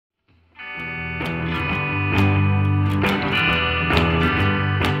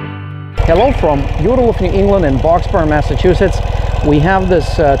Hello from Ural of New England in Boxborough, Massachusetts. We have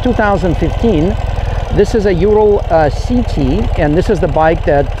this 2015. This is a Ural CT, and this is the bike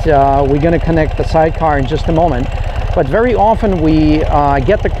that we're going to connect the sidecar in just a moment. But very often we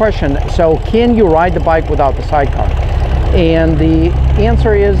get the question, so can you ride the bike without the sidecar? And the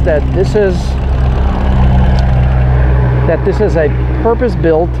answer is that this is a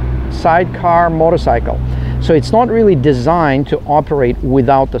purpose-built sidecar motorcycle. So it's not really designed to operate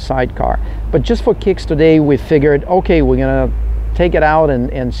without the sidecar. But just for kicks today, we figured, okay, we're gonna take it out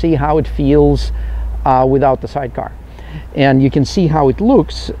and see how it feels without the sidecar. And you can see how it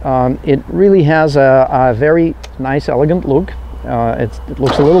looks. It really has a very nice, elegant look. It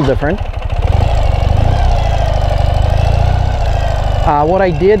looks a little different. What I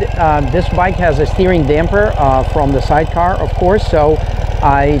did, this bike has a steering damper from the sidecar, of course, so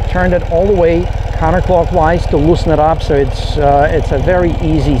I turned it all the way counterclockwise to loosen it up, so it's a very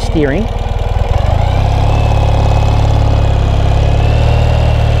easy steering.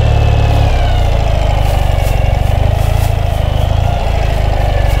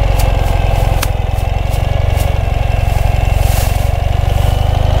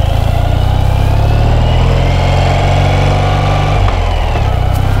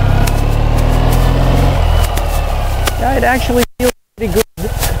 Yeah, it actually feels pretty good.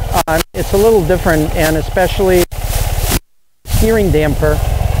 It's a little different, and especially steering damper.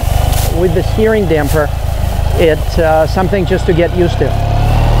 With the steering damper, it's something just to get used to.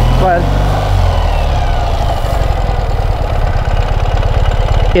 But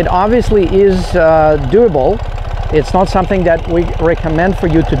it obviously is doable. It's not something that we recommend for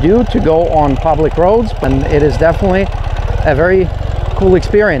you to do, to go on public roads, and it is definitely a very cool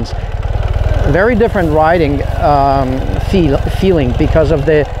experience. Very different riding feeling because of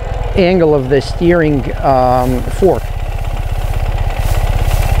the angle of the steering fork.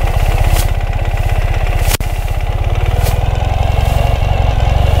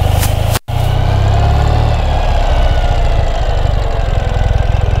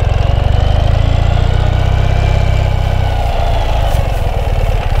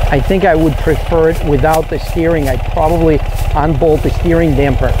 I think I would prefer it without the steering. I'd probably unbolt the steering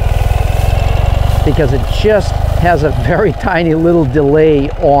damper, because it just has a very tiny little delay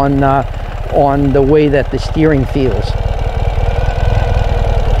on the way that the steering feels.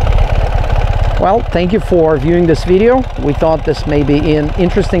 Well, thank you for viewing this video. We thought this may be an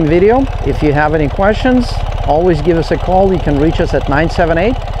interesting video. If you have any questions, always give us a call. You can reach us at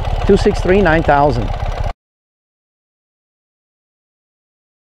 978-263-9000.